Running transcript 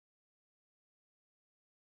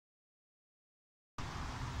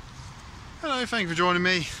Hello, thank you for joining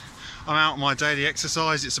me. I'm out on my daily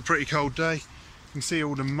exercise. It's a pretty cold day. You can see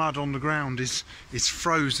all the mud on the ground is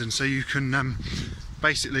frozen, so you can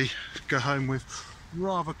basically go home with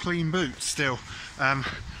rather clean boots still,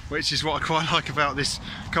 which is what I quite like about this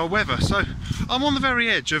cold weather. So I'm on the very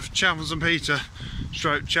edge of Chalfonts and Peter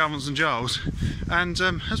stroke Chalfonts and Giles, and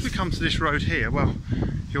as we come to this road here, well,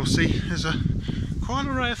 you'll see there's quite an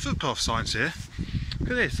array of footpath signs here. Look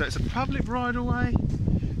at this. So it's a public right-of-way,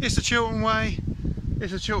 it's a Chiltern Way,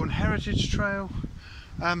 it's a Chiltern Heritage Trail.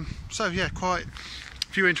 So yeah, quite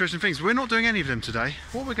a few interesting things. We're not doing any of them today.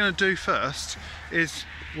 What we're going to do first is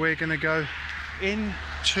we're going to go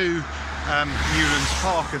into Newlands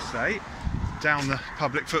Park Estate down the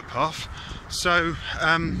public footpath. So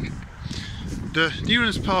the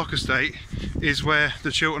Newlands Park Estate is where the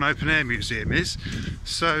Chiltern Open Air Museum is.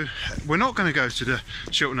 So we're not going to go to the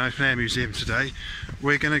Chiltern Open Air Museum today.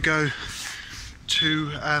 We're going to go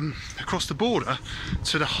to across the border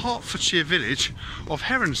to the Hertfordshire village of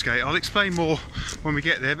Heronsgate. I'll explain more when we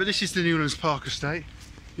get there, but this is the Newlands Park Estate.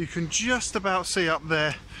 You can just about see up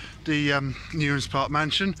there the Newlands Park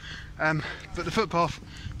mansion, but the footpath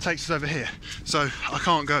takes us over here, so I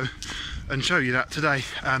can't go and show you that today.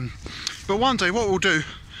 But one day what we'll do,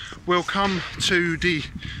 we'll come to the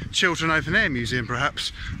Chiltern Open Air Museum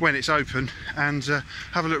perhaps when it's open and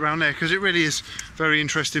have a look around there, because it really is a very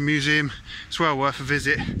interesting museum. It's well worth a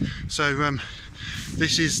visit. So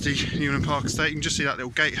this is the Newlands Park Estate. You can just see that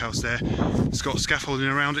little gatehouse there. It's got scaffolding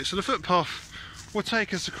around it, so the footpath will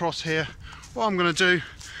take us across here. What I'm going to do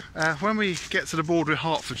when we get to the border of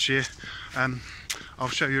Hertfordshire, I'll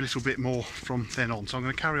show you a little bit more from then on. So I'm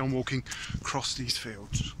going to carry on walking across these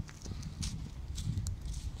fields.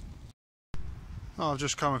 I've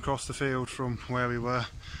just come across the field from where we were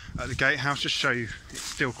at the gatehouse, just to show you it's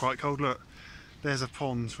still quite cold. Look, there's a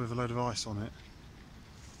pond with a load of ice on it,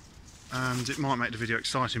 and it might make the video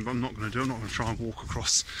exciting, but I'm not going to do it. I'm not going to try and walk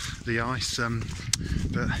across the ice,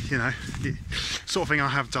 but you know, sort of thing I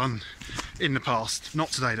have done in the past, not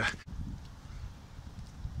today though.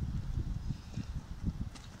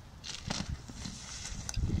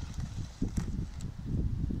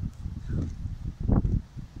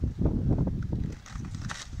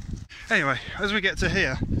 Anyway, as we get to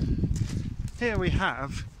here we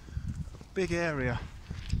have a big area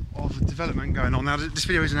of development going on. Now this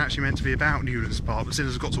video isn't actually meant to be about Newlands Park, but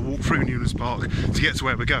since I've got to walk through Newlands Park to get to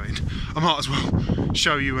where we're going, I might as well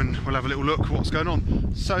show you and we'll have a little look at what's going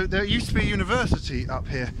on. So there used to be a university up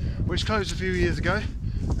here which closed a few years ago,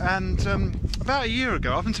 and about a year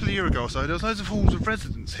ago, up until a year ago or so, there was loads of halls of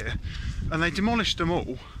residence here and they demolished them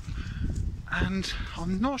all, and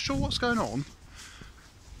I'm not sure what's going on,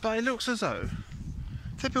 but it looks as though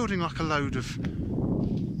they're building like a load of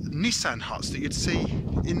Nissan huts that you'd see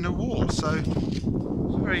in the war. So it's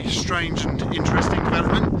a very strange and interesting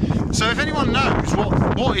development. So if anyone knows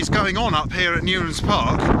what is going on up here at Newlands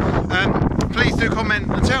Park, please do comment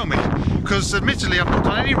and tell me, because admittedly I've not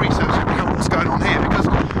done any research about what's going on here,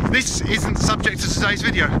 because this isn't the subject of today's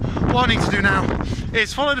video. What I need to do now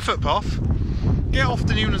is follow the footpath, get off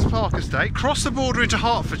the Newlands Park Estate, cross the border into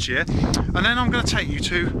Hertfordshire, and then I'm going to take you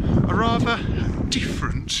to a rather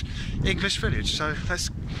different English village. So let's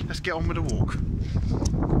get on with the walk.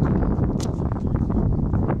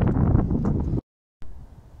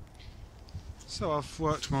 So I've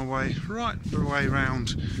worked my way right the way round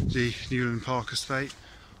the Newlands Park Estate,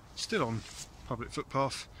 still on public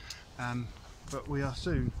footpath, but we are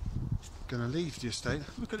soon going to leave the estate.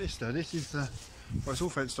 Look at this though, this is the, well, it's all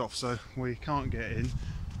fenced off, so we can't get in.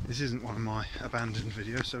 This isn't one of my abandoned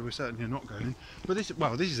videos, so we're certainly not going in. But this,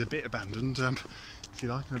 well, this is a bit abandoned, if you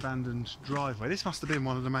like, an abandoned driveway. This must have been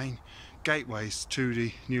one of the main gateways to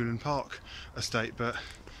the Newlands Park Estate, but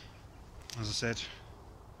as I said,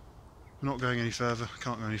 we're not going any further,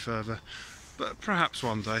 can't go any further. But perhaps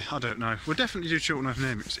one day, I don't know. We'll definitely do Chiltern Open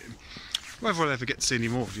Air Museum. Whether we'll ever get to see any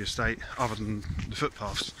more of the estate other than the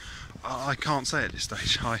footpaths, I can't say at this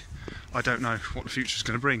stage. I don't know what the future's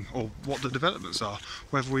going to bring or what the developments are.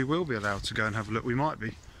 Whether we will be allowed to go and have a look, we might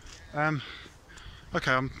be.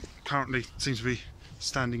 Okay, I'm currently seems to be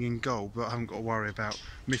standing in goal, but I haven't got to worry about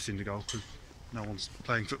missing the goal because no one's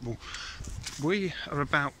playing football. We are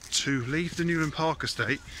about to leave the Newlands Park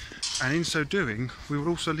Estate, and in so doing we will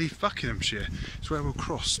also leave Buckinghamshire. It's where we'll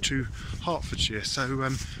cross to Hertfordshire. So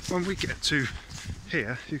when we get to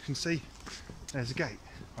here, you can see there's a gate.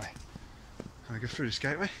 Right, I'm going to go through this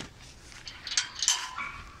gateway,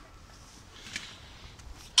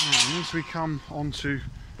 and as we come onto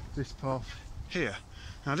this path here,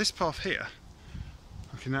 now this path here,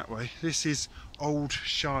 looking that way, this is Old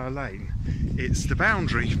Shire Lane. It's the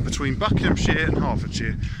boundary between Buckinghamshire and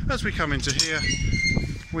Hertfordshire. As we come into here,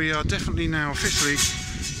 we are definitely now officially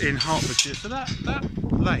in Hertfordshire. So that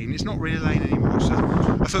lane, it's not really a lane anymore, it's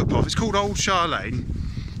a footpath. It's called Old Shire Lane.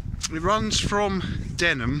 It runs from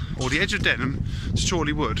Denham, or the edge of Denham, to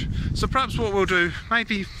Chorleywood. So perhaps what we'll do,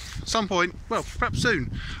 maybe some point, well, perhaps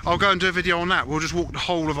soon, I'll go and do a video on that. We'll just walk the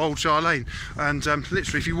whole of Old Shire Lane, and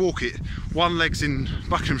literally if you walk it, one leg's in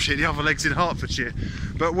Buckinghamshire, the other leg's in Hertfordshire.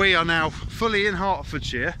 But we are now fully in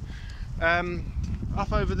Hertfordshire.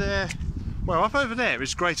 Up over there, well, up over there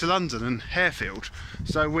is Greater London and Harefield.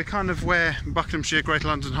 So we're kind of where Buckinghamshire, Greater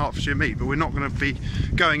London and Hertfordshire meet, but we're not going to be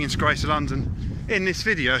going into Greater London in this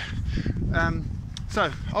video. So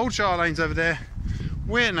Old Shire Lane's over there.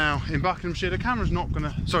 We're now in Buckinghamshire. The camera's not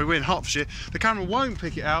gonna, sorry, we're in Hertfordshire. The camera won't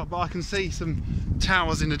pick it out, but I can see some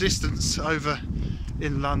towers in the distance over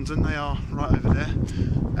in London. They are right over there.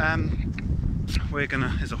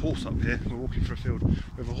 There's a horse up here. We're walking through a field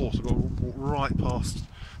with a horse. I've got to walk right past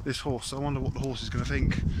this horse. So I wonder what the horse is going to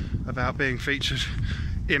think about being featured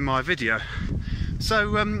in my video.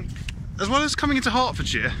 So as well as coming into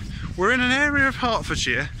Hertfordshire, we're in an area of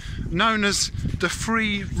Hertfordshire known as the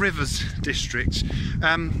Three Rivers District.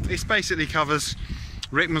 It basically covers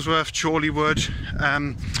Rickmansworth, Chorleywood,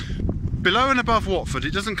 below and above Watford.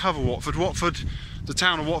 It doesn't cover Watford. Watford, the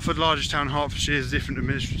town of Watford, largest town in Hertfordshire, is a different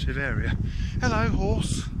administrative area. Hello,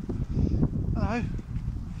 horse. Hello.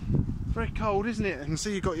 Very cold, isn't it? I can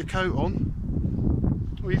see you've got your coat on.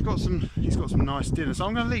 Well, he's got some nice dinner, so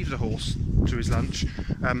I'm going to leave the horse to his lunch,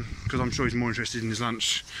 because I'm sure he's more interested in his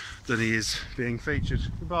lunch than he is being featured.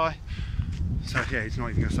 Goodbye. So yeah, he's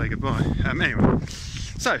not even going to say goodbye. Anyway,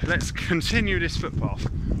 so let's continue this footpath.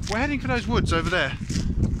 We're heading for those woods over there.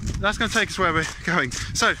 That's going to take us where we're going.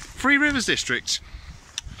 So, Three Rivers District.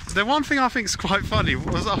 The one thing I think is quite funny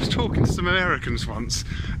was I was talking to some Americans once,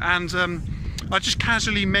 and I just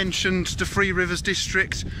casually mentioned the Three Rivers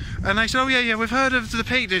District, and they said, oh yeah, we've heard of the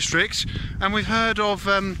Peak District and we've heard of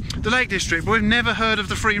the Lake District, but we've never heard of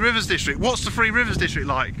the Three Rivers District. What's the Three Rivers District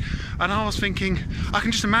like? And I was thinking, I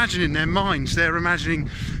can just imagine in their minds, they're imagining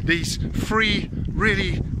these three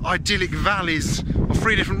really idyllic valleys of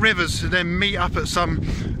three different rivers that then meet up at some,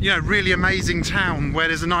 you know, really amazing town where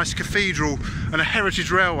there's a nice cathedral and a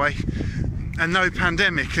heritage railway and no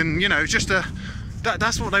pandemic, and you know, just a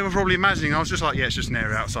that's what they were probably imagining. I was just like, yeah, it's just an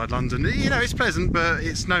area outside London. You know, it's pleasant, but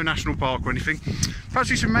it's no national park or anything.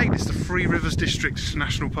 Perhaps we should make this the Three Rivers District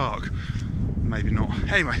National Park. Maybe not.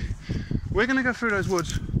 Anyway, we're going to go through those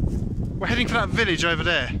woods. We're heading for that village over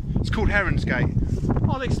there. It's called Heronsgate.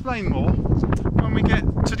 I'll explain more when we get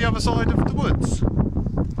to the other side of the woods.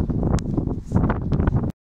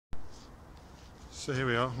 So here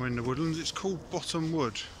we are, we're in the woodlands. It's called Bottom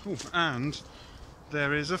Wood. Ooh, and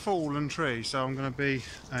there is a fallen tree, so I'm going to be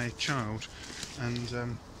a child, and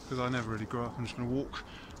because I never really grew up, I'm just going to walk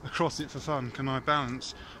across it for fun. Can I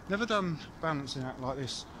balance? Never done balancing act like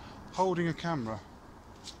this, holding a camera.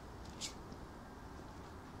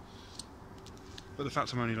 But the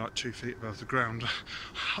fact I'm only like 2 feet above the ground,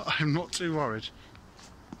 I'm not too worried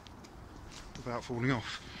about falling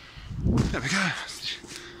off. There we go.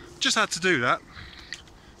 Just had to do that.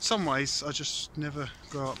 Some ways I just never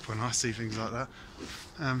grow up when I see things like that.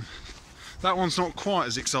 That one's not quite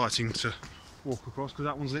as exciting to walk across because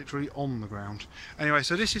that one's literally on the ground. Anyway,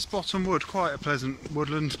 so this is Bottom Wood, quite a pleasant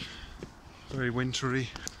woodland, very wintry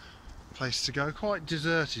place to go, quite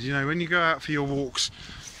deserted. You know, when you go out for your walks,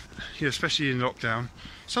 you know, especially in lockdown,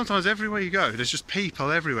 sometimes everywhere you go there's just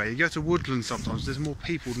people everywhere. You go to woodland, sometimes there's more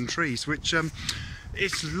people than trees, which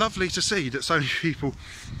it's lovely to see that so many people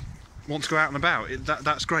want to go out and about.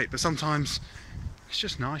 That's great, but sometimes it's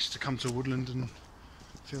just nice to come to a woodland and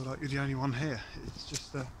feel like you're the only one here. It's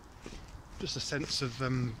just a sense of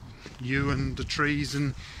you and the trees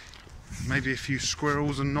and maybe a few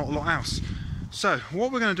squirrels and not a lot else. So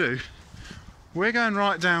what we're going to do, we're going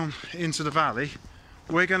right down into the valley.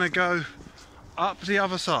 We're going to go up the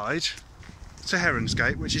other side to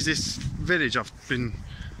Heronsgate, which is this village I've been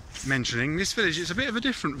mentioning. This village, it's a bit of a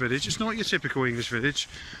different village. It's not your typical English village.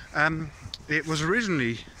 It was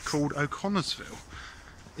originally called O'Connorsville.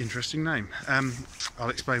 Interesting name. I'll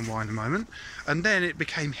explain why in a moment. And then it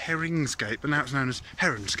became Heronsgate, but now it's known as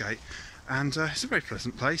Heronsgate. And it's a very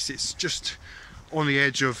pleasant place. It's just on the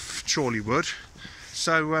edge of Chorleywood.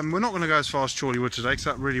 So we're not going to go as far as Chorleywood today, because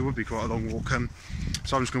that really would be quite a long walk.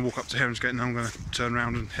 So I'm just going to walk up to Heronsgate and then I'm going to turn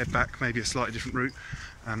around and head back, maybe a slightly different route.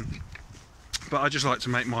 But I just like to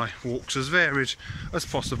make my walks as varied as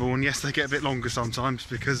possible, and yes, they get a bit longer sometimes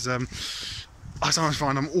because I sometimes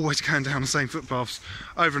find I'm always going down the same footpaths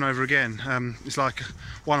over and over again. It's like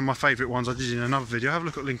one of my favourite ones I did in another video. Have a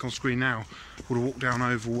look at the link on screen now, called a walk down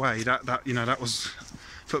Oval Way. That you know, that was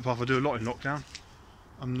footpath I do a lot in lockdown.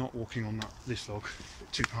 I'm not walking on this log, a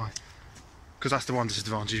bit too high, because that's the one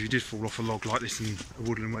disadvantage. If you did fall off a log like this in a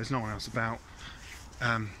woodland where there's no one else about,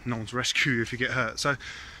 no one to rescue you if you get hurt. So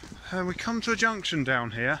we come to a junction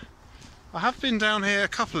down here. I have been down here a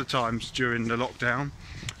couple of times during the lockdown.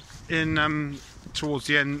 In towards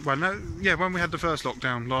the end, well, no, yeah, when we had the first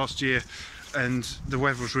lockdown last year, and the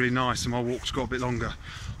weather was really nice, and my walks got a bit longer.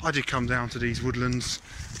 I did come down to these woodlands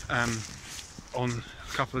on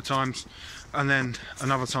a couple of times, and then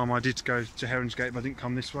another time I did go to Heronsgate, but I didn't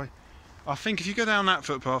come this way. I think if you go down that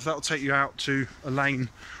footpath, that will take you out to a lane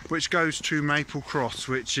which goes to Maple Cross,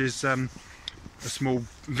 which is a small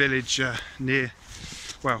village near,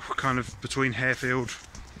 well, kind of between Harefield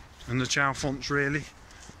and the Chalfonts, really.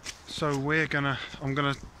 So I'm gonna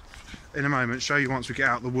in a moment show you, once we get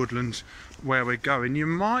out the woodland, where we're going. You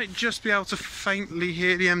might just be able to faintly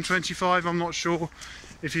hear the M25. I'm not sure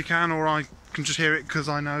if you can, or I can just hear it because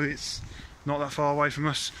I know it's not that far away from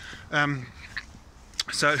us.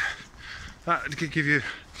 So that could give you,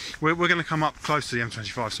 we're going to come up close to the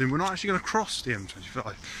M25 soon. We're not actually going to cross the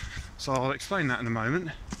M25, so I'll explain that in a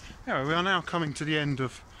moment. Anyway, we are now coming to the end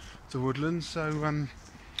of the woodlands, so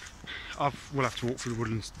we'll have to walk through the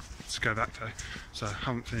woodlands to go back though, so I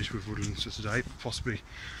haven't finished with woodlands for today, but possibly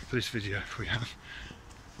for this video if we have.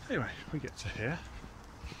 Anyway, we get to here,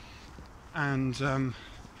 and I'm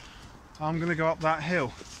going to go up that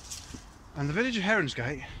hill, and the village of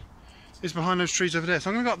Heronsgate is behind those trees over there, so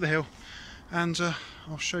I'm going to go up the hill, and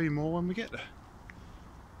I'll show you more when we get there.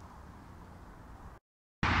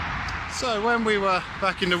 So when we were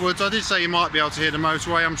back in the woods, I did say you might be able to hear the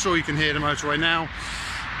motorway. I'm sure you can hear the motorway now.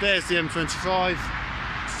 There's the M25,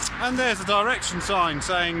 and there's a direction sign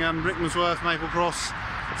saying Rickmansworth, Maple Cross,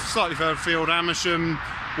 slightly further afield, Amersham,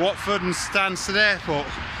 Watford and Stansted Airport.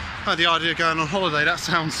 I had the idea of going on holiday. That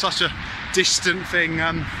sounds such a distant thing.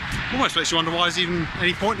 Almost makes you wonder why there's even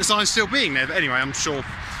any point in the sign still being there. But anyway, I'm sure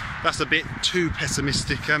that's a bit too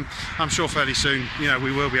pessimistic. I'm sure fairly soon, you know,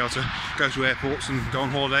 we will be able to go to airports and go on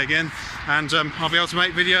holiday again, and I'll be able to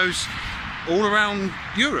make videos all around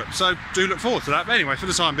Europe, so do look forward to that. But anyway, for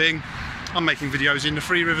the time being, I'm making videos in the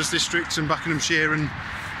Three Rivers district and Buckinghamshire, and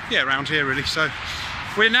yeah, around here really. So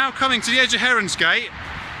we're now coming to the edge of Heronsgate.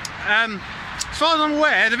 As far as I'm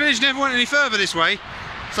aware, the village never went any further this way,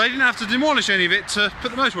 so they didn't have to demolish any of it to put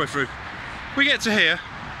the motorway through. We get to here,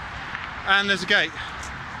 and there's a gate.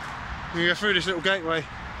 We go through this little gateway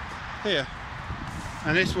here,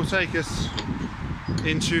 and this will take us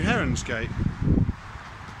into Heronsgate.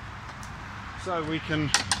 So we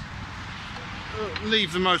can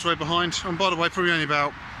leave the motorway behind, and by the way, probably only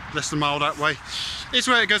about less than a mile that way. It's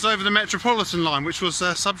where it goes over the Metropolitan line, which was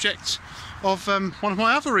subject of one of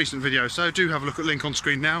my other recent videos, so do have a look at the link on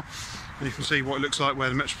screen now, and you can see what it looks like where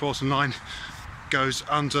the Metropolitan line goes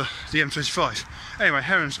under the M25. Anyway,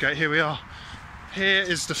 Heronsgate, here we are. Here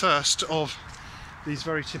is the first of these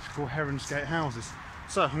very typical Heronsgate houses.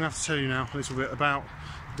 So I'm going to have to tell you now a little bit about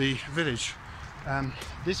the village.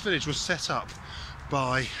 This village was set up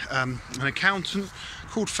by an accountant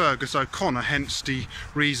called Fergus O'Connor, hence the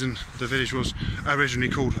reason the village was originally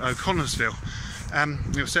called O'Connorsville.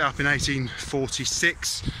 It was set up in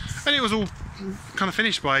 1846, and it was all kind of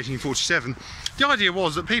finished by 1847. The idea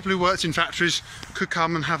was that people who worked in factories could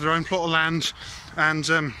come and have their own plot of land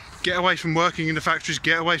and get away from working in the factories,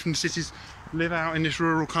 get away from the cities, live out in this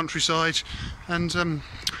rural countryside, and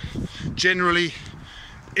generally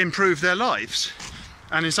improve their lives.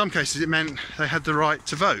 And in some cases it meant they had the right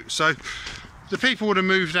to vote. So the people would have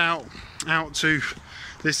moved out to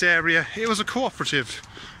this area. It was a cooperative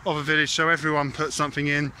of a village, so everyone put something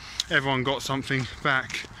in, everyone got something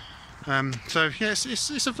back. So yes,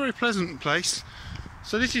 it's a very pleasant place.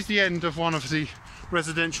 So this is the end of one of the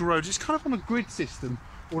residential roads. It's kind of on a grid system,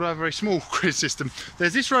 although a very small grid system.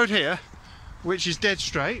 There's this road here, which is dead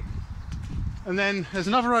straight, and then there's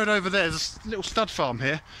another road over there. There's a little stud farm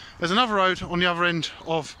here. There's another road on the other end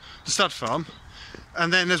of the stud farm,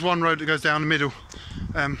 and then there's one road that goes down the middle,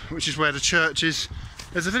 which is where the church is.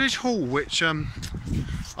 There's a village hall, which I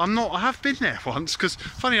have been there once, because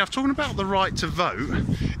funny enough, talking about the right to vote,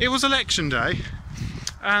 it was election day,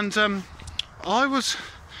 and I was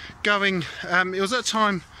going, it was at a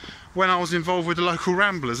time when I was involved with the local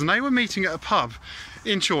Ramblers, and they were meeting at a pub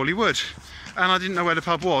in Chorleywood, and I didn't know where the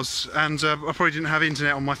pub was, and I probably didn't have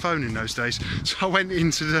internet on my phone in those days, so I went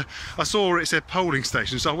into I saw where it said polling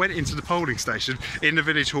station, so I went into the polling station in the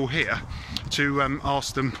village hall here to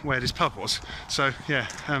ask them where this pub was. So yeah,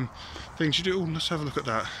 things you do. Oh, let's have a look at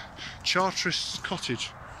that. Charterist Cottage.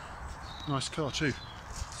 Nice car too.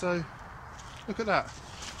 So look at that,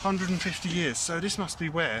 150 years. So this must be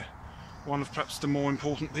where one of perhaps the more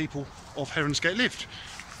important people of Heronsgate lived.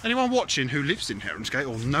 Anyone watching who lives in Heronsgate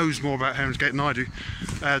or knows more about Heronsgate than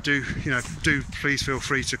I do, do please feel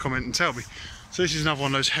free to comment and tell me. So this is another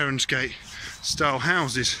one of those Heronsgate style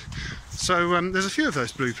houses. So there's a few of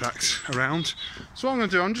those blue plaques around. So what I'm going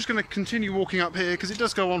to do, I'm just going to continue walking up here, because it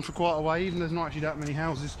does go on for quite a way, even though there's not actually that many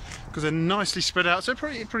houses, because they're nicely spread out. So it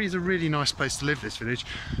pretty is a really nice place to live, this village,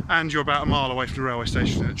 and you're about a mile away from the railway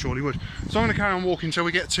station at Chorleywood. So I'm going to carry on walking until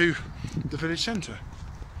we get to the village centre.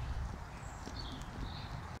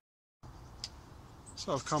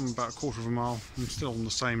 So I've come about a quarter of a mile. I'm still on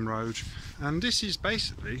the same road, and this is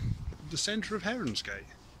basically the centre of Heronsgate.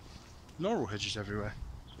 Laurel hedges everywhere.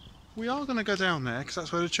 We are going to go down there because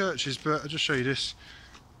that's where the church is, but I'll just show you this.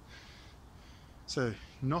 So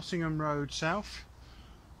Nottingham Road South,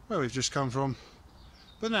 where we've just come from,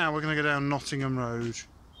 but now we're going to go down Nottingham Road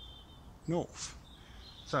North.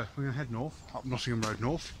 So we're going to head north, up Nottingham Road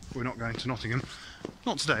North. We're not going to Nottingham,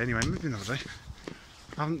 not today anyway, maybe another day.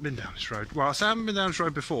 I haven't been down this road. Well, I say I haven't been down this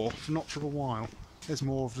road before, not for a while. There's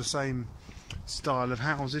more of the same style of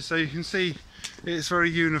houses, so you can see it's very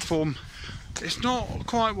uniform. It's not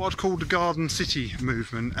quite what I'd call the Garden City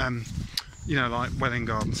movement, like Welling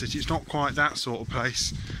Garden City. It's not quite that sort of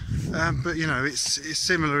place, but it's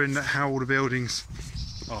similar in that how all the buildings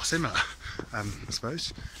are similar, I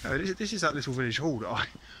suppose. This is that little village hall that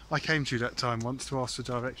I came to that time once to ask for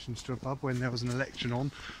directions to a pub when there was an election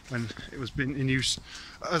on, when it was been in use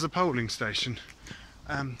as a polling station.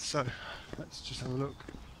 So let's just have a look.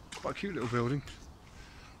 Quite a cute little building,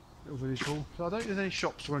 little village hall. So I don't think there's any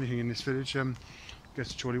shops or anything in this village. Go to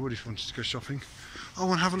Chorleywood if you wanted to go shopping.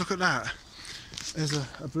 Oh, and have a look at that. There's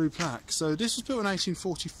a blue plaque. So this was built in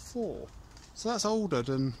 1844. So that's older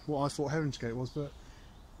than what I thought Heronsgate was. But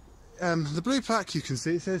the blue plaque, you can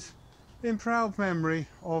see, it says, "In proud memory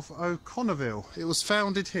of O'Connorville." It was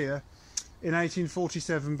founded here in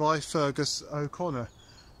 1847 by Fergus O'Connor.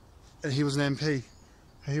 He was an MP.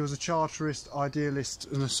 He was a charterist, idealist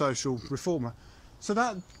and a social reformer. So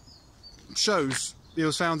that shows it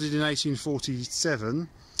was founded in 1847,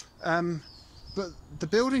 but the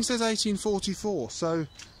building says 1844, so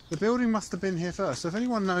the building must have been here first. So if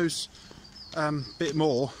anyone knows a bit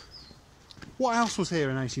more, what else was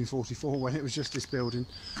here in 1844 when it was just this building,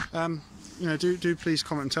 do please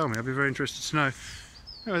comment and tell me. I'd be very interested to know.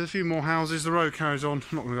 There's a few more houses, the road carries on.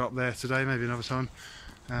 I'm not going to go up there today, maybe another time.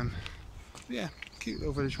 Yeah, cute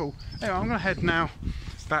little village hall. Anyway, I'm going to head now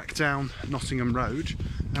back down Nottingham Road,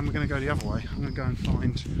 and we're going to go the other way. I'm going to go and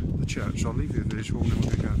find the church. So I'll leave you the village hall, and then we're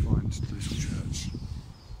going to go and find the little church.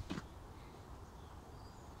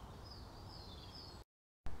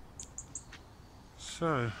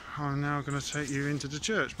 So I'm now going to take you into the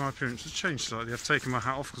church. My appearance has changed slightly. I've taken my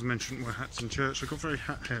hat off because I mentioned wear hats in church. I've got very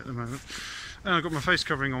hat hair at the moment, and I've got my face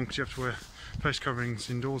covering on because you have to wear face coverings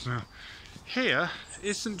indoors now. Here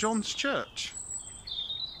is St John's Church.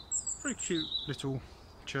 Very cute little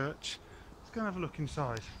church. Let's go and have a look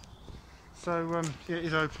inside. So it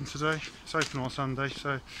is open today. It's open on Sunday,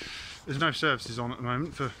 so there's no services on at the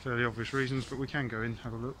moment for fairly obvious reasons, but we can go in,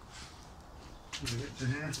 have a look. We'll get to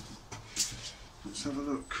here. Let's have a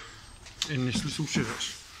look in this little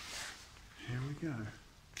church. Here we go.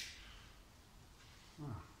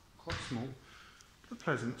 Ah, quite small, but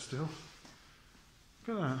pleasant still.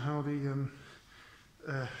 Look at that, how the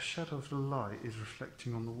shadow of the light is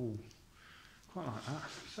reflecting on the wall. Quite like that.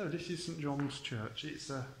 So this is St John's Church. It's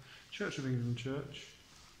a Church of England church.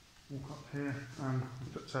 Walk up here and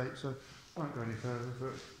put tape, so I won't go any further,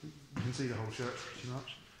 but you can see the whole church pretty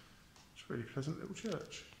much. It's a really pleasant little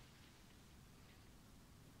church.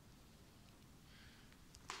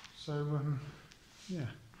 So yeah,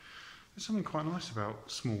 there's something quite nice about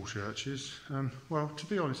small churches. Well, to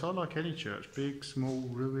be honest, I like any church, big, small,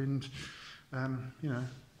 ruined.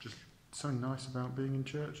 Just something nice about being in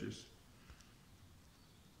churches.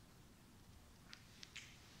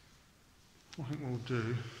 What I think we'll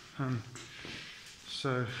do,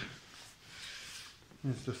 so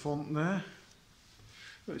there's the font there.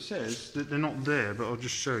 Well, it says that they're not there, but I'll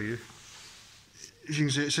just show you. As you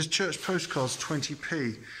can see, it says church postcards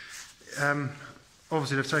 20p.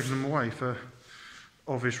 Obviously they've taken them away for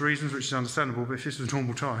obvious reasons, which is understandable, but if this was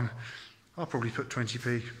normal time, I'll probably put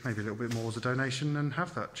 20p, maybe a little bit more as a donation and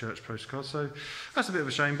have that church postcard. So that's a bit of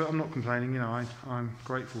a shame, but I'm not complaining. You know, I'm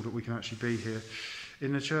grateful that we can actually be here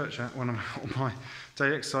in the church when I'm out on my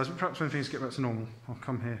daily exercise. But perhaps when things get back to normal, I'll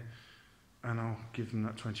come here and I'll give them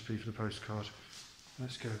that 20p for the postcard.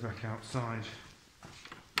 Let's go back outside.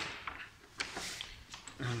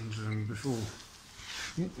 And before...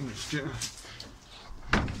 let's get a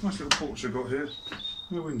nice little porch I've got here.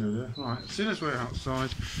 No window there. Right, as soon as we're outside,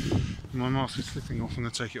 my mask is slipping off, I'm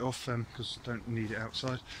going to take it off because I don't need it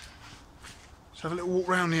outside. Let's have a little walk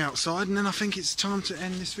round the outside and then I think it's time to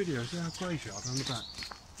end this video. See our graveyard on the back.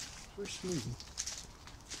 Very smooth.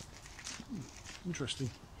 Interesting.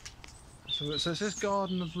 So it says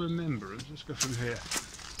Garden of Remembrance. Let's go through here.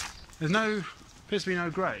 Appears to be no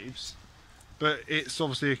graves, but it's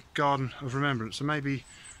obviously a Garden of Remembrance. So maybe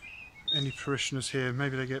any parishioners here,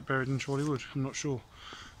 maybe they get buried in Chorleywood. I'm not sure.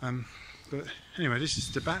 But anyway, this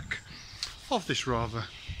is the back of this rather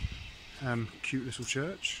cute little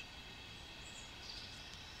church.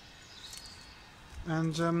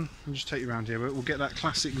 And I'll just take you around here. We'll get that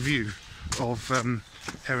classic view of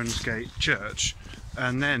Heronsgate Church,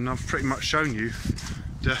 and then I've pretty much shown you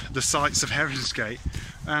the sights of Heronsgate,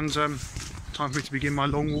 and time for me to begin my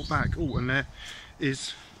long walk back. Oh, and there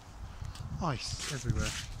is ice everywhere.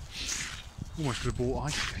 Almost could have bought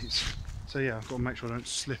ice skates. So yeah, I've got to make sure I don't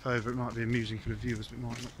slip over. It might be amusing for the viewers, but it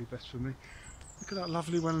might not be best for me. Look at that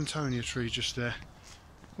lovely Wellingtonia tree just there.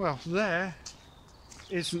 Well, there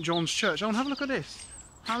is St John's Church. Oh, and have a look at this.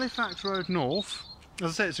 Halifax Road North.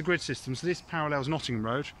 As I said, it's a grid system, so this parallels Nottingham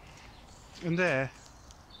Road. And there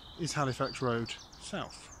is Halifax Road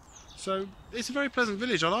South. So it's a very pleasant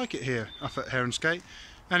village. I like it here up at Heronsgate.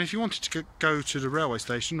 And if you wanted to go to the railway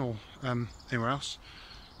station or anywhere else,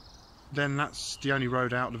 then that's the only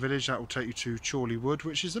road out of the village. That will take you to Chorleywood,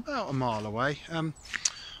 which is about a mile away.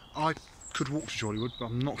 I could walk to Chorleywood, but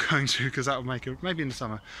I'm not going to because that would make it, maybe in the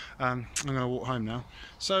summer. I'm going to walk home now.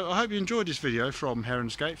 So I hope you enjoyed this video from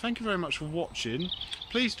Heronsgate. Thank you very much for watching.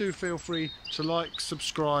 Please do feel free to like,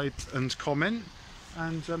 subscribe and comment.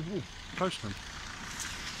 And, postman.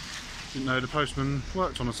 Didn't know the postman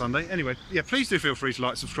worked on a Sunday. Anyway, yeah, please do feel free to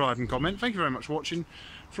like, subscribe and comment. Thank you very much for watching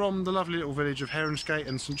from the lovely little village of Heronsgate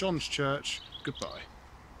and St John's Church. Goodbye.